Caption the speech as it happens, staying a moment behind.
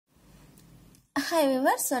Hi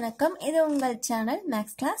viewers, வணக்கம். இது உங்கள் சேனல்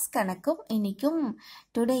மேக்ஸ் கிளாஸ் கணக்கும் இனிக்கும்.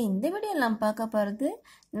 டுடே இந்த வீடியோல நாம் பார்க்க போறது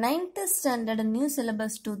 9th standard new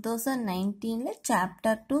syllabus 2019ல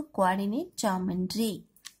chapter 2 coordinate geometry.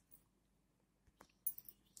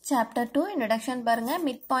 Chapter 2 introduction பாருங்க.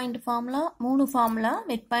 midpoint formula, மூணு formula,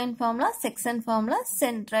 midpoint formula, section formula,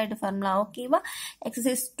 centroid formula. ஓகேவா?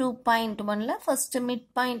 exercise 2.1ல first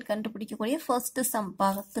midpoint கண்டுபிடிக்கக்கூடிய first sum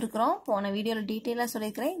பார்த்திருக்கிறோம். போன வீடியோல டீடைலா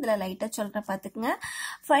சொல்லிருக்கிறேன். இதுல லைட்டா சொல்றேன் பாத்துக்கங்க.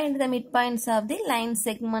 Find the midpoints of the line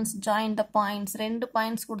segments, join the points. ரெண்டு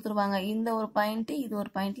பாயிண்ட்ஸ் கொடுத்துருவாங்க. இந்த ஒரு பாயிண்ட், இது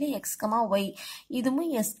ஒரு பாயிண்ட்ல x, y.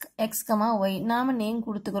 இதுவும் x, y. நாம நேம்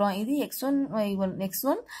கொடுத்துக்கிறோம். இது x1, y1,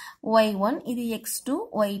 x1, y1. இது x2,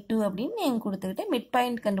 y2 அப்படின்னு நேம் கொடுத்துக்கிட்டு மிட்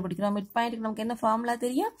பாயிண்ட் கண்டுபிடிக்கிறோம். மிட் பாயிண்ட்க்கு நமக்கு என்ன ஃபார்முலா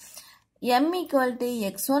தெரியும்? m equal to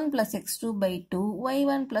x1 plus x2 by 2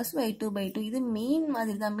 y1 plus y2 by 2. இது மீன்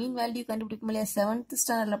மாதிரி தான். மீன் வேல்யூ கண்டுபிடிக்கும் இல்லையா? 7th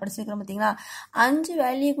ஸ்டாண்டர்ட்ல படிச்சிருக்கிறோம் பார்த்தீங்களா? 5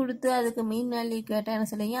 வேல்யூ கொடுத்து அதுக்கு மீன் வேல்யூ கேட்டால் என்ன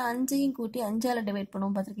சொல்லுவீங்க? 5ஐயும் கூட்டி 5ஆல டிவைட்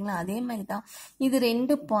பண்ணுவோம் பார்த்துருக்கீங்களா? அதே மாதிரி தான் இது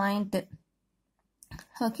ரெண்டு பாயிண்ட்.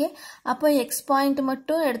 ஓகே, அப்போ எக்ஸ் பாயிண்ட்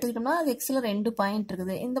மட்டும் எடுத்துக்கிட்டோம்னா அது எக்ஸில் ரெண்டு பாயிண்ட்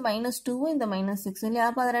இருக்குது. இந்த -2 இந்த -6 இல்லையா?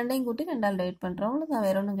 அப்போ அதை ரெண்டையும் கூட்டி 2ஆல் டிவைட் பண்ணுறோம். உங்களுக்கு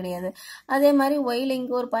வேற ஒன்றும் கிடையாது. அதே மாதிரி ஒயில்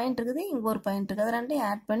இங்கே ஒரு பாயிண்ட் இருக்குது, இங்கே ஒரு பாயிண்ட் இருக்குது. அதை ரெண்டையும்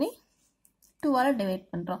ஆட் பண்ணி 2ஆல் டிவைட்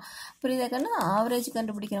பண்ணுறோம். புரியுதாக்கன்னா ஆவரேஜ்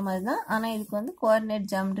கண்டுபிடிக்கிற மாதிரி தான். ஆனால் இதுக்கு வந்து கோஆர்டினேட்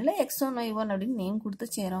ஜியோமெட்ரியில் x1 y1 அப்படின்னு நேம்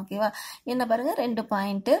கொடுத்து சேரும். ஓகேவா? என்ன பாருங்க, ரெண்டு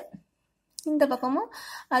பாயிண்ட்டு இந்த பக்கமும்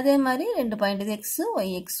அதே மாதிரி ரெண்டு பாயிண்ட். இது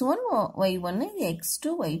x1 y1, இது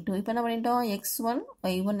x2 y2. இப்போ என்ன பண்ணிட்டோம்? x1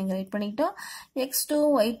 y1 இங்கே ரைட் பண்ணிக்கிட்டோம், x2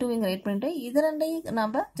 y2 இங்கே ரைட் பண்ணிட்டோம். இது ரெண்டையும்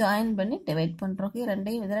நம்ம ஜாயின் பண்ணி டிவைட் பண்ணுறோம். ஓகே, இது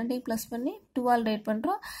ரெண்டையும் ப்ளஸ் பண்ணி 2ஆல் டிவைட்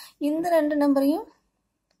பண்ணுறோம். இந்த ரெண்டு நம்பரையும்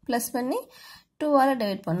ப்ளஸ் பண்ணி 2ஆல்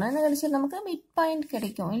டிவைட் பண்ணோம். என்ன கிடைச்சது? நமக்கு மிட் பாயிண்ட்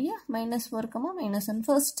கிடைக்கும் இல்லையா? -4, -1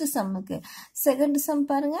 ஃபர்ஸ்ட் சம்முக்கு. செகண்ட் சம்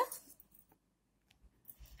பாருங்க.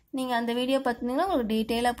 நீங்கள் அந்த வீடியோ பார்த்தீங்கன்னா உங்களுக்கு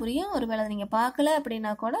டீட்டெயிலாக புரியும். ஒருவேளை அதை நீங்கள் பார்க்கல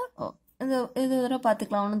அப்படின்னா கூட இது தடவை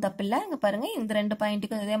பார்த்துக்கலாம், ஒன்றும் தப்பில்லை. இங்கே பாருங்கள், இந்த ரெண்டு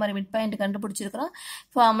பாயிண்ட்டுக்கும் இதே மாதிரி mid point கண்டுபிடிச்சிருக்கிறோம்.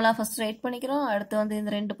 Formula first right பண்ணிக்கிறோம். அடுத்து வந்து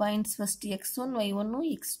இந்த ரெண்டு points first x1 y1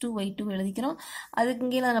 x2 y2 எழுதிக்கிறோம். அதுக்கு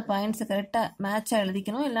கீழே அந்த பாயிண்ட்ஸை கரெக்டாக மேட்சாக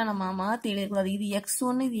எழுதிக்கணும். இல்லை நம்ம மாற்றி எழுதக்கூடாது. இது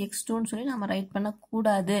x1 இது x2ன்னு சொல்லி நம்ம ரைட்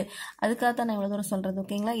பண்ணக்கூடாது. அதுக்காக தான் நான் இவ்வளோ தூரம் சொல்கிறது.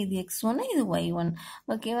 ஓகேங்களா? இது x1 இது y1.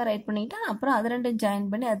 ஓகேவா? ரைட் பண்ணிவிட்டேன். அப்புறம் அது ரெண்டும் ஜாயின்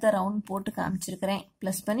பண்ணி அதை ரவுண்ட் போட்டு காமிச்சிருக்கிறேன்.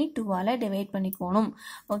 ப்ளஸ் பண்ணி 2ஆல் டிவைட் பண்ணிக்கணும்.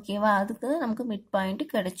 ஓகேவா? அதுக்கு நமக்கு மிட் பாயிண்ட்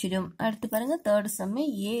கிடைச்சிடும். அடுத்து பாருங்க, தேர்ட் சம்மு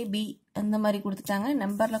ஏபி அந்த மாதிரி கொடுத்துட்டாங்க.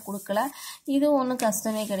 நம்பர்ல கொடுக்கல. இது ஒன்றும்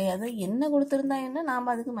கஷ்டமே கிடையாது. என்ன கொடுத்துருந்தா என்ன,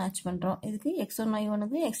 நாம் அதுக்கு மேட்ச் பண்ணுறோம். இதுக்கு x1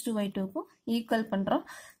 y1க்கு x2 y2க்கும் ஈக்குவல் பண்ணுறோம்.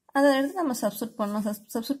 அதை எடுத்து நம்ம சப்ஸ்டியூட் பண்ணோம்.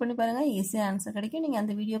 சப்ஸ்டியூட் பண்ணி பாருங்க, ஈஸியாக ஆன்சர் கிடைக்கும். நீங்கள்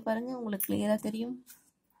அந்த வீடியோ பாருங்க, உங்களுக்கு கிளியராக தெரியும்.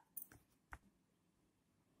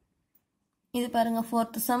 இது பாருங்க,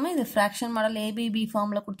 ஃபோர்த் சம். இது ஃப்ராக்ஷன் மாடல் ஏபிபி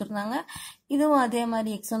ஃபார்மில் கொடுத்துருந்தாங்க. இதுவும் அதே மாதிரி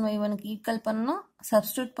x1 y1க்கு ஈக்குவல் பண்ணணும்,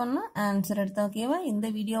 சப்ஸ்டியூட் பண்ணணும், ஆன்சர் எடுத்தோம். ஓகேவா? இந்த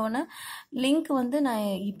வீடியோவோட லிங்க் வந்து நான்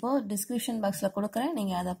இப்போ டிஸ்கிரிப்ஷன் பாக்ஸில் கொடுக்குறேன்.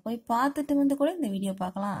 நீங்கள் அதை போய் பார்த்துட்டு வந்து கூட இந்த வீடியோ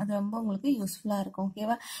பார்க்கலாம். அது ரொம்ப உங்களுக்கு யூஸ்ஃபுல்லாக இருக்கும்.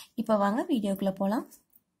 ஓகேவா? இப்போ வாங்க வீடியோக்குள்ளே போகலாம்.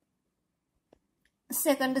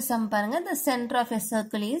 செகண்ட் சம் பாருங்க. The center of a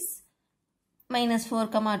circle is -4,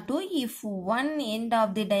 2 if one end of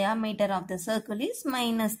the diameter of the circle is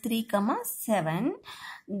 -3, 7,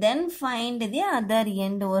 then find the other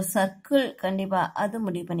end. ஒரு சர்க்கிள் கண்டிப்பா அது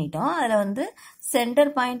முடிவு பண்ணிட்டோம். அதில் வந்து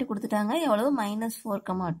சென்டர் பாயிண்ட் கொடுத்துட்டாங்க. எவ்வளவு?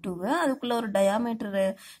 -4, 2. அதுக்குள்ள ஒரு டயாமீட்டர்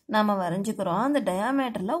நம்ம வரைஞ்சிக்கிறோம். அந்த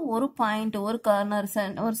டயாமீட்டர்ல ஒரு பாயிண்ட், ஒரு கார்னர்,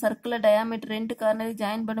 ஒரு சர்க்கிள் டயாமீட்டர் ரெண்டு கார்னர்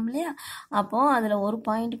ஜாயின் பண்ணும் இல்லையா? அப்போ அதுல ஒரு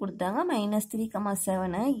பாயிண்ட் கொடுத்தாங்க -3,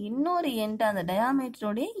 7. இன்னொரு எண்ட், அந்த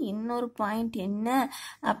டயாமீட்டரோடைய இன்னொரு பாயிண்ட் என்ன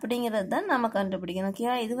அப்படிங்கிறது தான் நம்ம கண்டுபிடிக்கணும். ஓகே,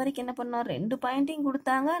 இது வரைக்கும் என்ன பண்ணோம்? ரெண்டு பாயிண்ட்டையும்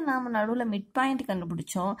கொடுத்தாங்க, நாம நடுவில் மிட் பாயிண்ட்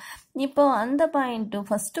கண்டுபிடிச்சோம். இப்போ அந்த பாயிண்ட்டும்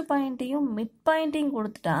ஃபர்ஸ்ட் பாயிண்ட்டையும் மிட் பாயிண்ட்டையும்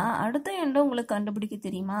கொடுத்துட்டா அடுத்த எண்டும் உங்களுக்கு கண்டுபிடிக்க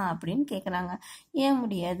தெரியுமா அப்படின்னு கேட்குறாங்க. ஏன்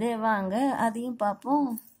முடியாது? வாங்க அதையும் பார்ப்போம்.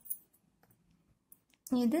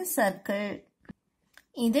 இது சர்க்கிள்,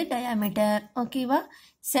 இது டயாமீட்டர். ஓகேவா?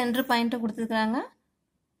 சென்டர் பாயிண்ட் கொடுத்துருக்குறாங்க,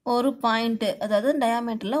 ஒரு பாயிண்ட், அதாவது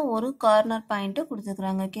டயாமீட்டர்ல ஒரு கார்னர் பாயிண்ட்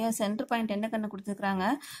கொடுத்துருக்காங்க. ஓகே, சென்டர் பாயிண்ட் என்ன கண்ணு கொடுத்துருக்காங்க?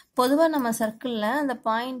 பொதுவாக நம்ம சர்க்கிளில் அந்த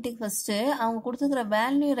பாயிண்ட்டுக்கு ஃபர்ஸ்ட் அவங்க கொடுத்துருக்கிற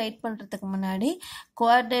வேல்யூ ரைட் பண்ணுறதுக்கு முன்னாடி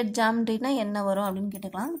கோஆர்டினேட் ஜியோமெட்ரினா என்ன வரும் அப்படின்னு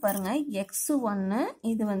கேட்டுக்கலாம். பாருங்க, x1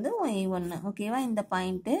 இது வந்து y1. ஓகேவா? இந்த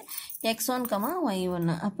பாயிண்ட் x1,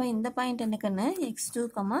 y1. அப்போ இந்த பாயிண்ட் என்ன கண்ணு? x2,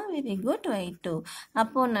 very good, y2.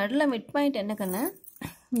 அப்போ நடுவில் மிட் பாயிண்ட் என்ன கண்ணு?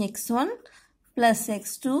 x1 plus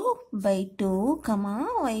x2 by 2,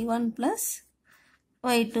 y1 plus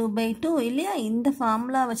y2 by 2 இல்லையா இந்த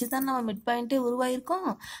ஃபார்முலா வச்சு தான் நம்ம மிட் பாயிண்ட்டே உருவாயிருக்கோம்.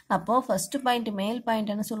 அப்போ ஃபர்ஸ்ட் பாயிண்ட் மேல் பாயிண்ட்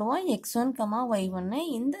என்ன சொல்லுவோம் x1, y1.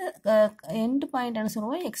 இந்த எண்ட் பாயிண்ட் என்ன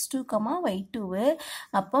சொல்லுவோம் x2, y2.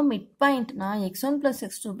 அப்போ மிட் பாயிண்ட் நான் x1 plus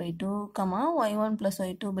x2 by 2, y1 plus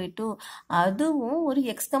y2 by 2. அதுவும் ஒரு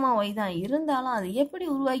x, y தான். இருந்தாலும் அது எப்படி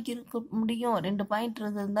உருவாக்கி இருக்க முடியும்? ரெண்டு பாயிண்ட்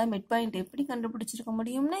இருந்தா மிட் பாயிண்ட் எப்படி கண்டுபிடிச்சிருக்க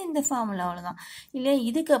முடியும்னா இந்த ஃபார்முலாவில் தான் இல்லையா.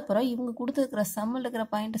 இதுக்கப்புறம் இவங்க கொடுத்துருக்கிற சம்மில் இருக்கிற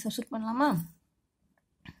பாயிண்ட்டை சப்ஸ்டிட் பண்ணலாமா?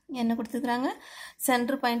 என்ன கொடுத்துருக்குறாங்க?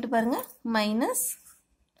 சென்டர் பாயிண்ட் பாருங்க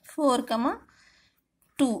 -4,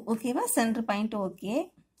 2. ஓகேவா? Centre point okay.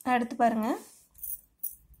 அடுத்து பாருங்க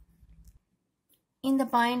இந்த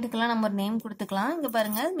பாயிண்ட்டுக்கெல்லாம் நம்ம ஒரு நேம் கொடுத்துக்கலாம். இங்கே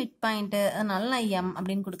பாருங்க மிட் பாயிண்ட், அதனால நான் M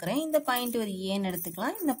அப்படின்னு கொடுக்குறேன். இந்த பாயிண்ட் ஒரு ஏன்னு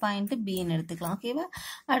எடுத்துக்கலாம், இந்த பாயிண்ட் பின்னு எடுத்துக்கலாம். ஓகேவா?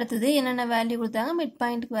 அடுத்தது என்னென்ன வேல்யூ கொடுத்தாங்க? மிட்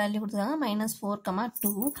பாயிண்ட்டுக்கு வேல்யூ கொடுத்தாங்க -4,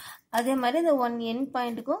 2. அதே மாதிரி இந்த 1 எண்ட்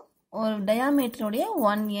பாயிண்ட்டுக்கும் ஒரு டயாமீட்டருடைய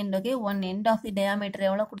 1 end. Okay, 1 end of the diameter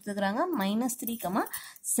எவ்வளோ கொடுத்துருக்குறாங்க? -3,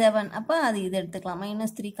 7. அப்போ அது இது எடுத்துக்கலாம்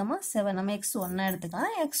 -3, 7. நம்ம x1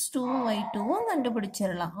 எடுத்துக்கலாம், x2, y2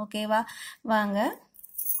 கண்டுபிடிச்சிடலாம். ஓகேவா? வாங்க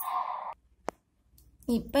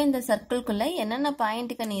இப்போ இந்த சர்க்கிள்குள்ளே என்னென்ன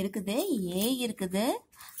பாயிண்ட்டுக்கு இருக்குது? A இருக்குது,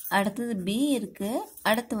 அடுத்தது B இருக்கு,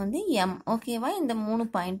 அடுத்து வந்து M. ஓகேவா? இந்த 3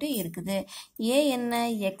 பாயிண்ட்டும் இருக்குது. A என்ன?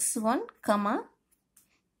 x1,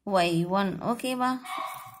 y1. ஓகேவா?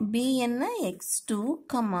 B என்ன? x2,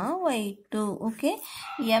 y2. ஓகே.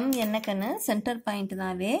 M என்ன கண்ணு? சென்டர் பாயிண்ட்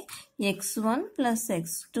தானே, x1 plus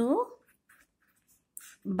x2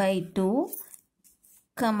 by 2,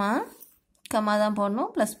 comma தான் போடணும்,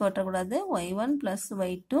 plus போட்டக்கூடாது, y1 plus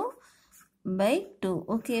y2 by 2.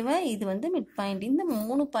 ஓகேவா? இது வந்து மிட் பாயிண்ட். இந்த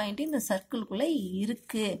 3 பாயிண்ட் இந்த சர்க்கிள்குள்ளே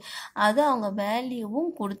இருக்குது. அது அவங்க வேல்யூவும்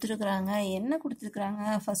கொடுத்துருக்குறாங்க. என்ன கொடுத்துருக்குறாங்க?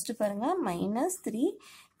 ஃபஸ்ட்டு பாருங்கள் -3,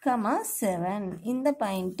 7. இந்த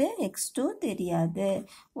பாயிண்ட்டு x2 தெரியாது,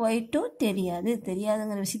 y2 தெரியாது.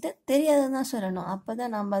 தெரியாதுங்கிற விஷயத்த தெரியாதுன்னு தான் சொல்லணும். அப்போ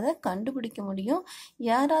தான் நம்ம அதை கண்டுபிடிக்க முடியும்.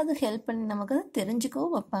 யாராவது ஹெல்ப் பண்ணி நமக்கு அதை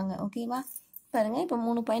தெரிஞ்சுக்கவும் வைப்பாங்க. ஓகேவா? பாருங்கள் இப்போ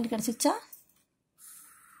 3 பாயிண்ட் கிடச்சிச்சா?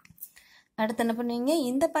 அடுத்து என்ன பண்ணுவீங்க?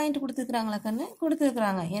 இந்த பாயிண்ட் கொடுத்துருக்குறாங்களா கண்ணு?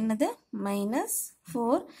 கொடுத்துருக்குறாங்க. என்னது?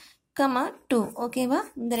 -4, 2. ஓகேவா?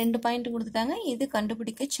 இந்த 2 பாயிண்ட் கொடுத்துட்டாங்க. இது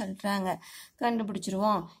கண்டுபிடிக்க சொல்கிறாங்க.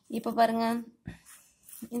 கண்டுபிடிச்சிருவோம். இப்போ பாருங்கள்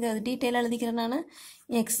இந்த டீட்டெயில் எழுதிக்கிறேன் நான்.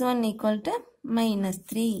 x1 =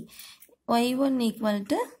 -3, y1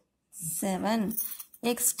 = 7,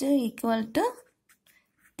 x2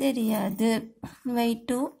 தெரியாது,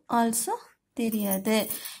 y2 ஆல்சோ தெரியாது.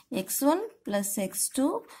 x1 plus x2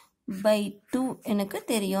 by 2 எனக்கு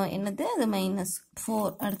தெரியும். என்னது? அது -4.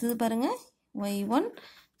 அடுத்தது பாருங்க y1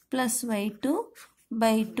 plus y2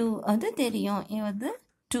 by 2 அது தெரியும். இது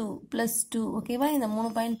 2 plus 2. ஓகேவா? இந்த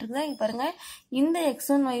 3 பாயிண்ட் இருக்குதா? இங்கே பாருங்க இந்த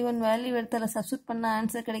x1 y1 வேல்யூ எடுத்து சப்ஸ்டிட் பண்ண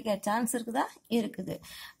ஆன்சர் கிடைக்க சான்ஸ் இருக்குதா? இருக்குது.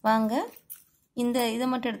 வாங்க இந்த இதை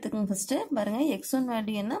மட்டும் எடுத்துக்கோங்க. ஃபர்ஸ்ட் பாருங்க x1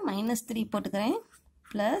 வேல்யூ என்ன? -3 போட்டுக்கிறேன்,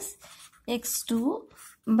 plus x2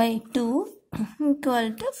 by 2 =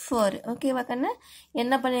 4. ஓகேவா கண்ணு?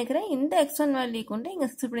 என்ன பண்ணியிருக்கிறேன்? இந்த x1 வேல்யூ கொண்டு இங்கே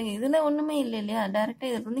சப்ஸ்டிட் பண்ணிங்க. இதில் ஒன்றுமே இல்லை இல்லையா? டேரெக்டாக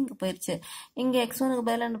இதில் வந்து இங்கே போயிடுச்சு. இங்கே x1க்கு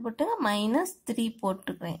பதிலாக போட்டுங்க -3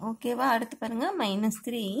 போட்டுக்கிறேன். ஓகேவா? அடுத்து பாருங்கள்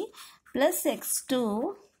 -3 plus x2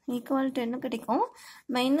 = என்ன கிடைக்கும்?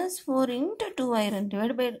 -4 × 2 ஆயிரும்.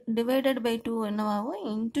 டிவைடட் பை 2 என்னவாகும்?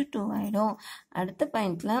 × 2 ஆயிடும். அடுத்த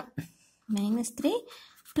பாயிண்டில் -3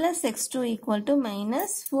 plus x2 =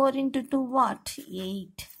 -4 × 2 what?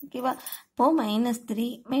 8. ஓகேவா? இப்போது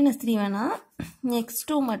 -3 வேணாம்,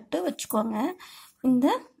 x2 மட்டும் வச்சுக்கோங்க. இந்த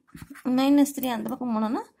 -3 அந்த பக்கம்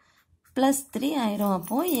போனோன்னா +3 ஆயிரும்.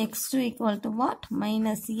 அப்போது x2 = what?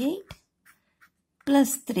 -8 plus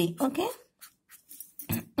 3. ஓகே.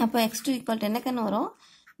 அப்போ x2 = என்ன கண்ணு வரும்?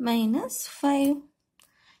 -5.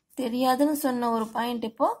 தெரியாதுன்னு சொன்ன ஒரு பாயிண்ட்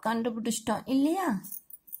இப்போது கண்டுபிடிச்சிட்டோம் இல்லையா?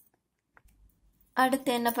 அடுத்து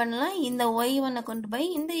என்ன பண்ணலாம்? இந்த y1 கொண்டு போய்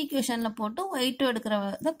இந்த ஈக்குவேஷனில் போட்டு y2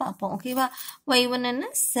 எடுக்கிறத பார்ப்போம். ஓகேவா? y1 என்ன?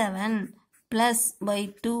 7 plus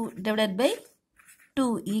y2 divided by 2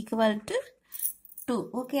 = 2.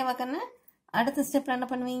 ஓகேவா கண்ணு? அடுத்த ஸ்டெப்பில் என்ன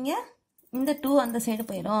பண்ணுவீங்க? இந்த 2 அந்த சைடு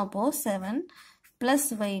போயிடும். அப்போது 7 plus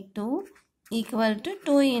y2 =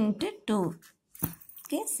 2 × 2.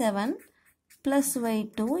 Okay, 7 plus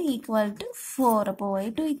y2 = 4. அப்போது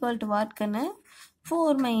y2 = what கண்ணு?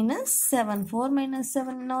 4 minus 7. 4 minus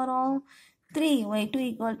 7 என்ன வரும்? 3. y2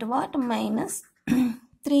 = what?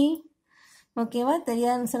 -3. ஓகேவா?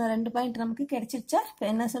 தெரியாதுன்னு சொன்ன 2 பாயிண்ட் நமக்கு கிடைச்சிருச்சா? இப்போ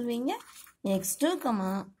என்ன சொல்வீங்க? x2,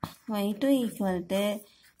 y2 =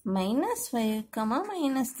 -5,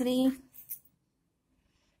 -3.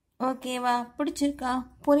 ஓகேவா? பிடிச்சிருக்கா?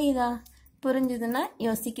 புரியுதா? புரிஞ்சுதுன்னா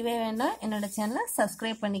யோசிக்கவே வேண்டாம், என்னோட சேனலை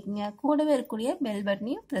சப்ஸ்கிரைப் பண்ணிக்கங்க, கூடவே இருக்கக்கூடிய பெல்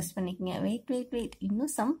பட்டனையும் ப்ரெஸ் பண்ணிக்கங்க. வெயிட்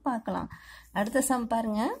இன்னும் சம் பார்க்கலாம். அடுத்த சம்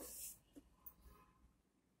பாருங்க.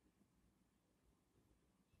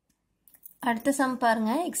 அடுத்த சம்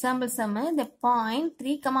பாருங்க. Example some. The point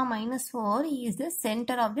 3, -4 is the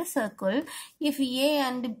center of the circle. If A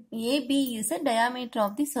and AB is the diameter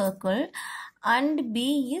of the circle and B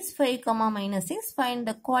is 5, -6, find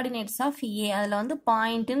the coordinates of A. அதில் வந்து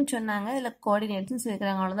பாயிண்ட்னு சொன்னாங்க, இதில் கோஆர்டினேட்ஸ்னு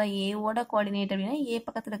சொல்லிக்கிறாங்க. அவ்வளோதான். ஏவோட கோஆர்டினேட் அப்படின்னா ஏ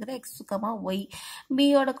பக்கத்தில் இருக்கிற எக்ஸ், ஒய்.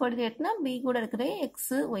 பியோட கோஆர்டினேட்னா பி கூட இருக்கிற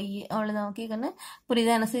எக்ஸ், ஒய். அவ்வளோதான். ஓகே கண்ணு,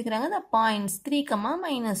 புரியுதா என்ன சொல்லிக்கிறாங்க? The points 3,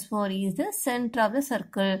 -4 is the center of the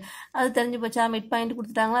circle. அது தெரிஞ்சு போச்சா? Mid point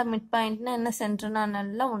கொடுத்துட்டாங்களா? மிட் பாயிண்ட்னா என்ன? சென்டர்னா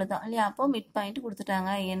நல்லா ஒன்று தான் இல்லையா? அப்போ மிட் பாயிண்ட்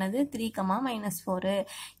கொடுத்துட்டாங்க. என்னது? 3, -4.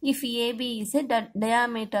 If AB is a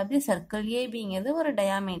diameter of the circle. ஏபிங்கிறது ஒரு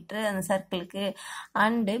டயாமீட்டர் அந்த சர்க்கிளுக்கு.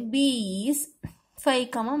 And B is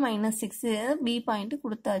 5, -6. B point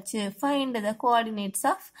கொடுத்தாச்சு. ஃபைண்ட் த கோஆர்டினேட்ஸ்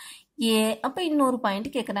ஆஃப் ஏ. அப்போ இன்னொரு பாயிண்ட்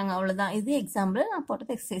கேட்குறாங்க. அவ்வளோதான். இது எக்ஸாம்பிள். நான்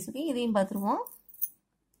போட்டது எக்ஸசைஸுக்கு. இதையும் பார்த்துருவோம்.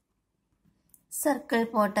 சர்க்கிள்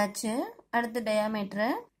போட்டாச்சு. அடுத்து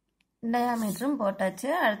டயாமீட்டரும் போட்டாச்சு.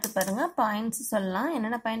 அடுத்து பாருங்க பாயிண்ட்ஸ் சொல்லலாம்.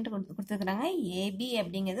 என்னென்ன பாயிண்ட் கொடுத்துருக்குறாங்க? ஏபி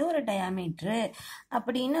அப்படிங்கிறது ஒரு டயாமீட்ரு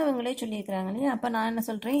அப்படின்னு அவங்களே சொல்லியிருக்கிறாங்க இல்லையா? அப்போ நான் என்ன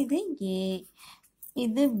சொல்கிறேன்? இது ஏ,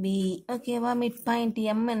 இது பி. ஓகேவா? மிட் பாயிண்ட்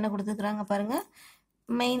எம் என்ன கொடுத்துருக்குறாங்க பாருங்க,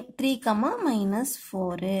 3,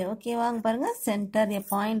 -4. ஓகேவா? அங்கே பாருங்க சென்டர்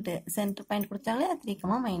சென்டர் பாயிண்ட் கொடுத்தாங்களே 3,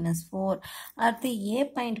 -4. அடுத்து ஏ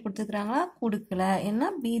பாயிண்ட் கொடுத்துருக்குறாங்களா? கொடுக்கல.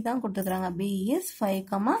 என்ன? பி தான் கொடுத்துருக்குறாங்க. B is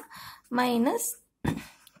 5, -6.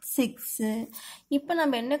 இப்போ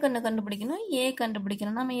நம்ம என்ன கண்டுபிடிக்கணும்? ஏ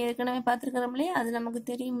கண்டுபிடிக்கணும். நம்ம ஏற்கனவே பார்த்துருக்கிறோம் இல்லையா? அது நமக்கு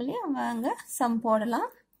தெரியும் இல்லையா? வாங்க சம் போடலாம்.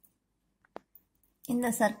 இந்த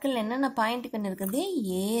சர்க்கிள் என்னென்ன பாயிண்ட் கண்டு இருக்குது?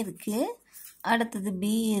 ஏ இருக்கு, அடுத்தது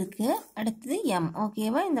பி இருக்கு, அடுத்தது எம்.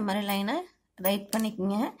 ஓகேவா? இந்த மாதிரி லைனை ரைட்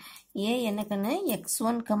பண்ணிக்கோங்க. ஏ என்ன கண்ணு?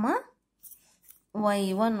 x1,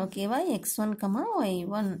 y1. ஓகேவா? x1,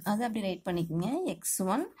 y1 அதை அப்படி ரைட் பண்ணிக்கோங்க.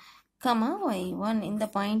 x1, y1 இந்த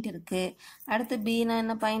பாயிண்ட் இருக்கு. அடுத்து பினா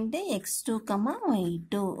என்ன பாயிண்ட்? x2,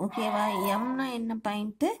 y2. ஓகேவா? எம்னா என்ன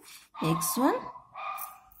point? x1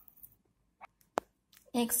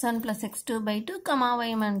 plus x2/2,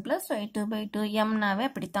 y1 plus y2/2. எம்னாவே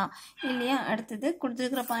அப்படித்தான் இல்லையா? அடுத்தது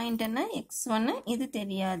கொடுத்துருக்கிற பாயிண்ட் என்ன? x1 இது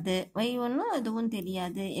தெரியாது, y1 அதுவும்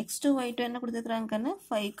தெரியாது. x2, y2 என்ன கொடுத்துருக்குறாங்கன்னு?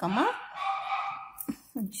 5,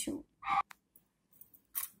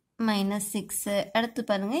 -6. அடுத்து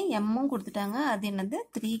பாருங்க எம்மும் கொடுத்துட்டாங்க. அது என்னது?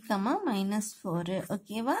 3, -4.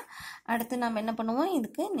 ஓகேவா? அடுத்து நம்ம என்ன பண்ணுவோம்?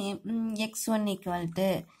 இதுக்கு x1 ஈக்குவல்ட்டு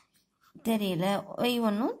தெரியல,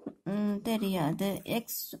 y1 தெரியாது,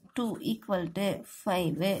 x2 ஈக்குவல்ட்டு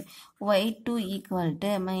 5, y2 ஈக்குவல்ட்டு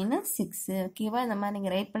 -6. ஓகேவா? இந்த மாதிரி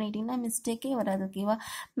நீங்கள் ரைட் பண்ணிட்டீங்கன்னா மிஸ்டேக்கே வராது. ஓகேவா?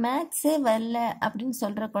 மேக்ஸே வரல அப்படின்னு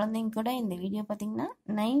சொல்கிற குழந்தைங்க கூட இந்த வீடியோ பார்த்தீங்கன்னா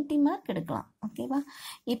 90 மார்க் எடுக்கலாம். ஓகேவா?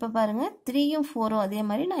 இப்போ பாருங்கள் 3யும் 4ம் அதே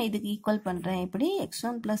மாதிரி நான் இதுக்கு ஈக்குவல் பண்ணுறேன். இப்படி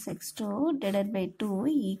x1 + x2 / 2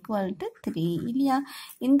 = 3 இல்லையா?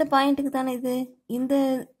 இந்த பாயிண்ட்டுக்கு தானே இது, இந்த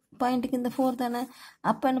பாயிண்ட்டுக்கு இந்த 4 தானே.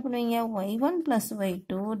 அப்போ என்ன பண்ணுவீங்க? y1 +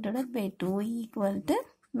 y2 / 2 =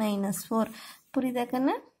 -4. புரியுதா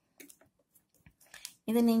கண்ணு?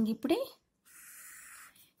 இதை நீங்கள் இப்படி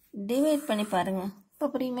டிவைட் பண்ணி பாருங்க. இப்போ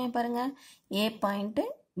புரியுமே பாருங்க. ஏ பாயிண்ட்டு,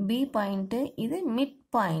 பி பாயிண்ட்டு, இது மிட்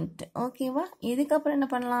பாயிண்ட். ஓகேவா? இதுக்கப்புறம் என்ன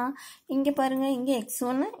பண்ணலாம்? இங்கே பாருங்க, இங்கே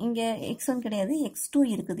x1, இங்கே x1 கிடையாது, x2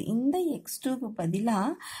 இருக்குது. இந்த x2க்கு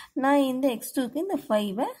பதிலாக நான் இந்த x2க்கு இந்த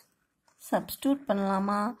 5 சப்ஸ்டியூட்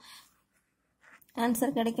பண்ணலாமா?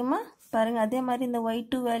 ஆன்சர் கிடைக்குமா? பாருங்க. அதே மாதிரி இந்த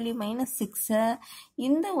y2 வேல்யூ -6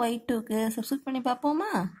 இந்த y2க்கு சப்ஸ்டியூட் பண்ணி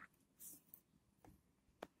பார்ப்போமா?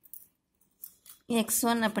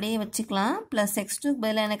 x1 அப்படியே வச்சுக்கலாம். ப்ளஸ் x2க்கு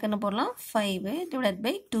பதிலாக எனக்கு என்ன போடலாம்? 5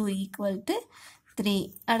 / 2 = 3.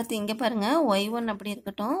 அடுத்து இங்கே பாருங்க y1 அப்படி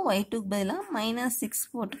இருக்கட்டும், y2க்கு பதிலாக -6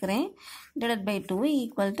 போட்டுக்கிறேன். / 2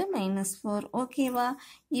 = -4. ஓகேவா?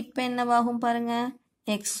 இப்போ என்னவாகும் பாருங்க?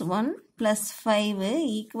 x1 + 5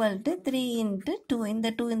 = 3 × 2. இந்த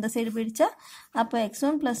 2 இந்த சைடு போயிடுச்சா? அப்போ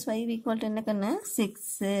x1 + 5 = என்ன கண்ணு?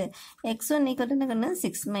 6. x1 = என்ன கண்ணு?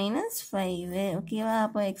 6 - 5. ஓகேவா?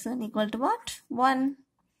 அப்போ x1 = what? 1.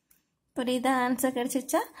 புரியுதா? ஆன்சர்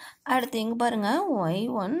கிடைச்சிச்சா? அடுத்து இங்கே பாருங்க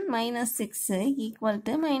y1 -6 =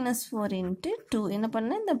 -4 × 2. என்ன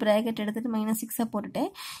பண்ண? இந்த ப்ராக்கெட் எடுத்துட்டு -6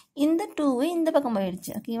 போட்டுட்டேன். இந்த 2 இந்த பக்கம்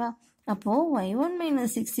போயிடுச்சு. ஓகேவா? அப்போது y1 -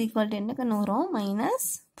 6 = என்ன கண்ணு வரும்?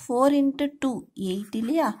 -4 × 2 8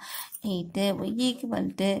 இல்லையா? 8.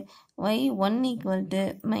 y1 =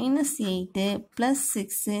 -8 +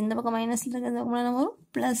 6. இந்த பக்கம் மைனஸில் இருக்கிறது என்ன வரும்?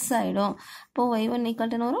 ப்ளஸ் ஆகிடும். இப்போது y1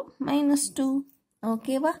 = என்ன வரும்? -2.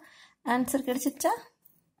 ஓகேவா? ஆன்சர் கிடைச்சிச்சா?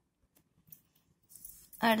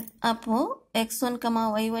 அப்போ x1,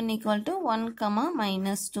 y1 equal to 1,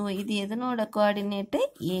 -2. இது எதனோட கோஆர்டினேட்?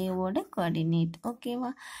 A ஓட கோஆர்டினேட்.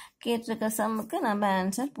 ஓகேவா? கேட்டிருக்க சம்முக்கு நம்ம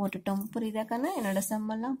ஆன்சர் போட்டுட்டோம். புரியுதா கண்ணா? என்னோட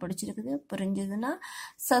சம்மெல்லாம் பிடிச்சிருக்குது. புரிஞ்சதுன்னா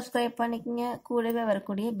சப்ஸ்கிரைப் பண்ணிக்கங்க. கூடவே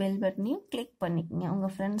வரக்கூடிய பெல் பட்டனையும் கிளிக் பண்ணிக்கங்க.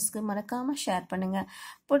 உங்கள் ஃப்ரெண்ட்ஸ்க்கு மறக்காமல் ஷேர் பண்ணுங்கள்.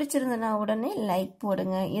 பிடிச்சிருந்ததுன்னா உடனே லைக்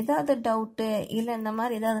போடுங்க. ஏதாவது டவுட்டு இல்லை இந்த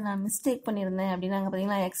மாதிரி ஏதாவது நான் மிஸ்டேக் பண்ணியிருந்தேன் அப்படின்னா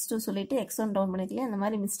பார்த்தீங்கன்னா x2 சொல்லிட்டு x1 டவுன் பண்ணிக்கல. இந்த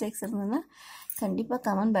மாதிரி மிஸ்டேக்ஸ் இருந்ததுன்னா கண்டிப்பாக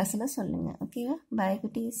கமெண்ட் பாக்ஸில் சொல்லுங்கள். ஓகேவா? பாய்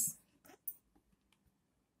குட்டீஸ்.